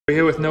We're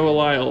here with Noah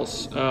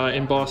Lyles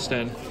in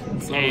Boston.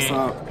 What's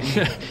up?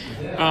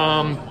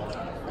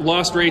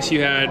 Last race you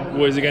had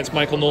was against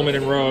Michael Norman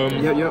in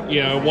Rome. Yep.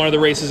 You know, one of the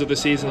races of the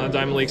season on the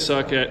Diamond League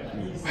circuit.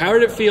 How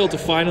did it feel to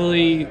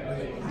finally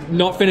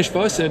not finish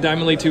first in a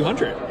Diamond League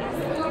 200?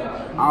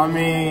 I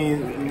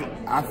mean,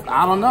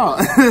 I don't know.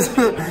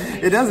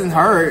 It doesn't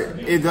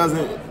hurt. It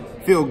doesn't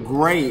feel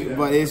great,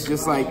 but it's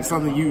just like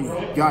something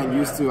you've gotten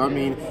used to. I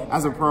mean,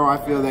 as a pro, I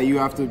feel that you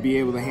have to be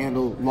able to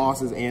handle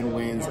losses and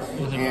wins.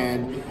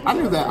 And I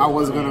knew that I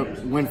wasn't going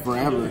to win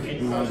forever.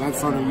 You know, that's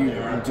something you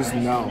just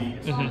know.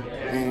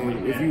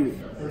 And if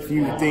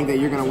you think that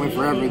you're going to win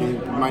forever, then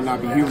you might not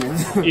be human.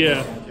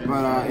 Yeah.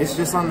 But it's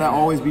just something to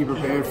always be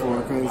prepared for,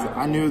 because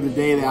I knew the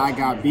day that I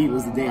got beat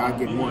was the day I'd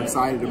get more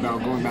excited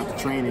about going back to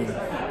training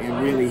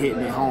and really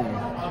hitting it home.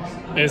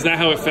 Is that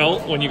how it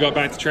felt when you got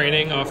back to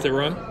training after the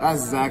run?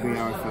 That's exactly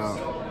how it felt.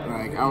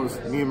 Like,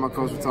 me and my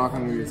coach were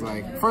talking, and he was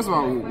like, first of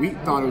all, we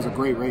thought it was a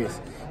great race.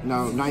 You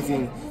know,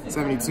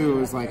 1972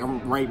 was like, I'm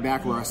right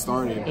back where I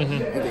started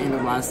at the end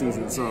of last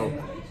season. So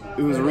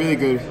it was really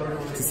good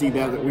to see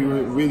that we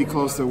were really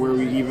close to where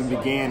we even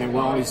began, and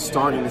we're only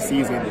starting the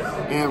season.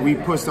 And we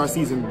pushed our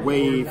season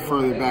way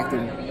further back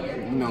than,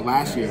 you know,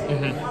 last year.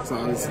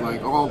 So it's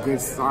like all good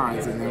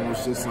signs. And then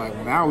it's just like,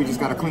 now we just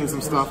got to clean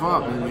some stuff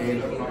up, and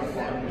then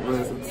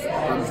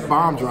a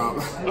bomb drop.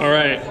 All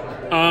right.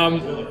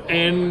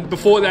 And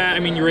before that, I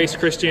mean, you raced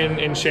Christian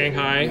in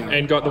Shanghai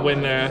and got the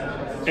win there.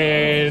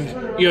 And,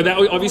 you know, that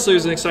obviously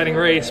was an exciting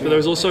race, but there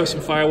was also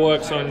some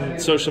fireworks on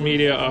social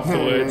media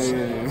afterwards.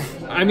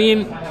 I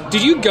mean,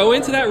 did you go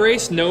into that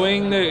race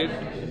knowing that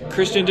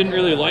Christian didn't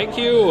really like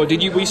you, or were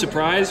you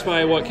surprised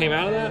by what came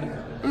out of that?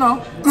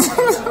 No.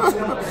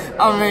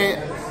 I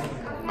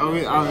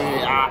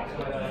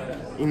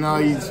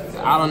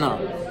don't know.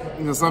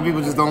 You know, some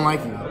people just don't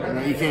like you. You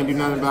know, you can't do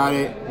nothing about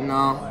it. You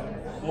know,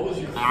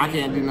 I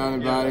can't do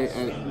nothing about it.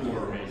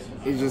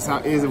 It's just how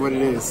it is what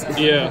it is.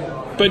 Yeah.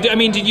 But, I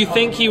mean, did you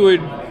think he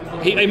would...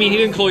 he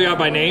didn't call you out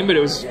by name, but it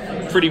was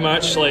pretty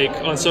much, like,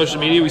 on social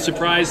media. Were you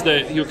surprised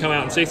that he would come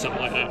out and say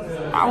something like that?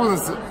 I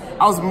was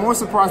more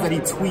surprised that he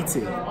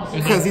tweeted,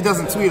 because he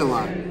doesn't tweet a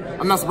lot.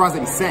 I'm not surprised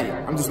that he said it.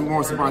 I'm just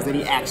more surprised that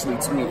he actually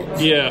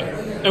tweeted. Yeah.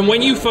 And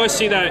when you first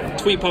see that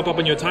tweet pop up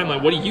on your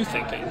timeline, what are you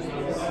thinking?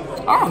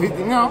 Oh, you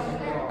know,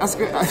 that's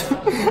good.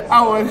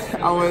 I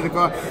would have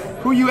gone,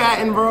 who you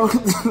atting, bro?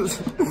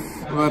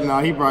 But no,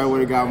 he probably would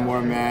have got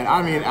more mad.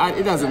 I mean,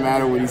 it doesn't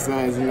matter what he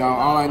says. You know,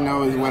 all I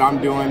know is what I'm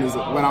doing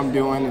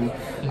and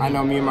I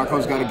know me and my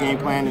coach got a game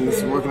plan, and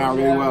it's working out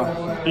really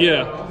well.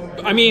 Yeah.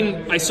 I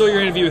mean, I saw your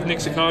interview with Nick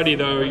Siccardi,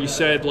 though. You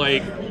said,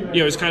 like,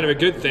 you know, it's kind of a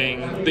good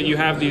thing that you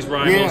have these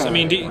rivals. Yeah. I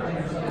mean,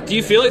 do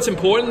you feel it's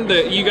important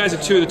that you guys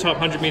are two of the top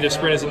 100-meter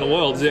sprinters in the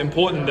world? Is it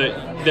important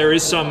that there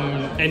is some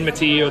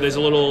enmity, or there's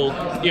a little,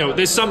 you know,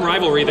 there's some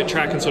rivalry that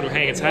track can sort of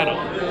hang its hat on?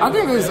 I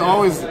think there's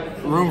always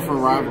room for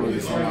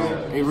rivalries. You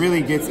know, it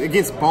really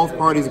gets both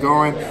parties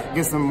going,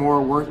 gets them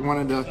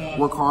wanting to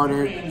work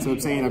harder to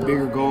obtain a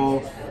bigger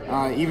goal.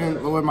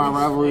 Even with my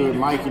rivalry with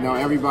Mike, you know,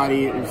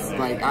 everybody is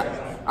like,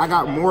 I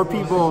got more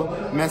people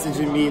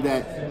messaging me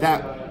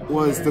that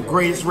was the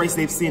greatest race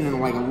they've seen in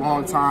like a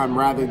long time,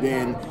 rather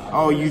than,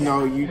 oh, you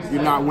know,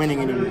 you're not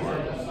winning anymore,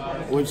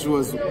 which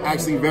was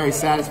actually very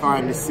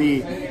satisfying to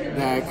see.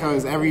 That,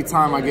 because every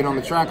time I get on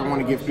the track, I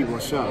want to give people a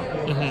show.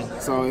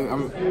 So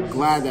I'm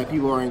glad that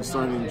people are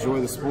starting to enjoy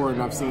the sport,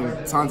 and I've seen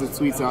tons of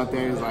tweets out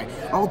there. It's like,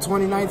 oh,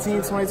 2019,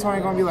 2020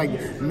 are going to be like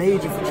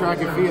major for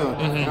track and field.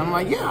 And I'm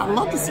like, yeah, I'd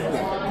love to see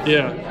that.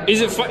 Yeah.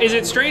 Is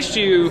it strange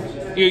to you?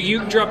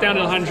 You drop down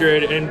to the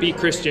 100 and beat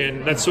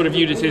Christian. That's sort of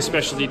viewed as his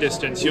specialty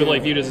distance. You're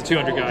like viewed as a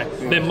 200 guy.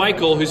 Then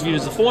Michael, who's viewed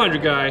as the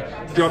 400 guy,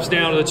 drops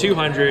down to the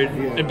 200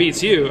 and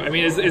beats you. I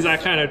mean, is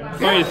that kind of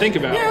funny to think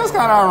about? Yeah, it was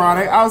kind of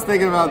ironic. I was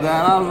thinking about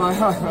that. I was like,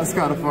 oh, that's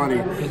kind of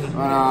funny.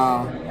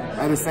 But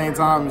at the same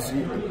time,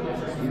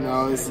 you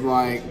know, it's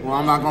like, well,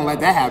 I'm not going to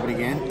let that happen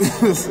again.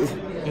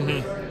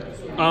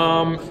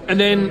 And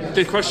then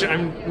the question, I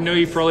know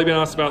you've probably been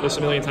asked about this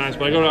a million times,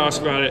 but I got to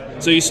ask about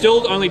it. So you're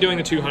still only doing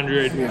the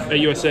 200 at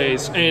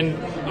USA's, and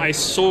I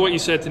saw what you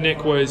said to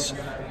Nick was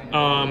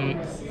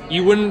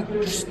you wouldn't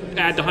just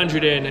add the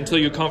 100 in until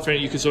you're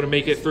confident you could sort of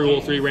make it through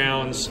all 3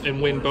 rounds and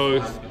win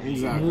both.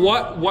 Exactly.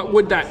 What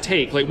would that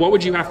take? Like, what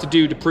would you have to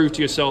do to prove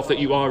to yourself that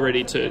you are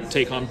ready to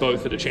take on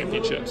both of the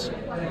championships?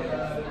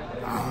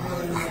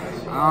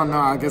 I don't know.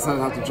 I guess I'd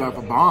have to drop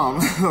a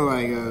bomb.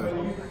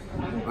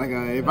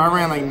 If I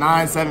ran like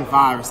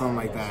 9.75 or something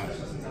like that,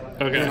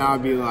 then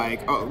I'd be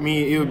like,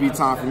 it would be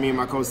time for me and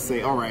my coach to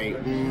say, all right,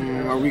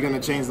 are we going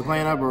to change the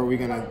plan up, or are we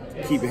going to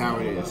keep it how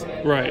it is?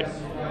 Right.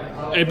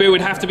 But it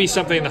would have to be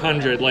something in the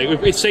 100. Like,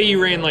 if say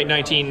you ran like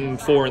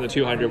 19.4 in the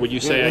 200, would you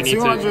say I need to?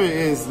 The 200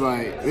 is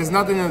like, there's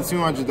nothing in the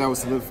 200 that would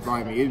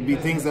solidify me. It'd be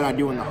things that I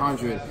do in the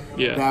 100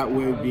 that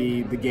would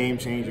be the game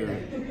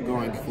changer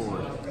going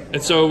forward.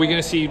 And so are we going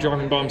to see you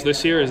dropping bombs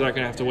this year, or is that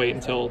going to have to wait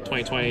until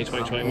 2020,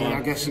 2021?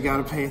 I guess you got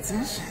to pay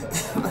attention.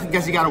 I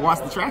guess you got to watch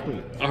the track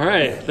meet. All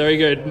right. Very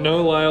good.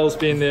 Noah Lyles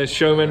being the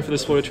showman for the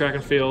sport of track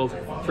and field.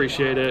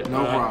 Appreciate it.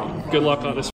 No problem. Good luck on this.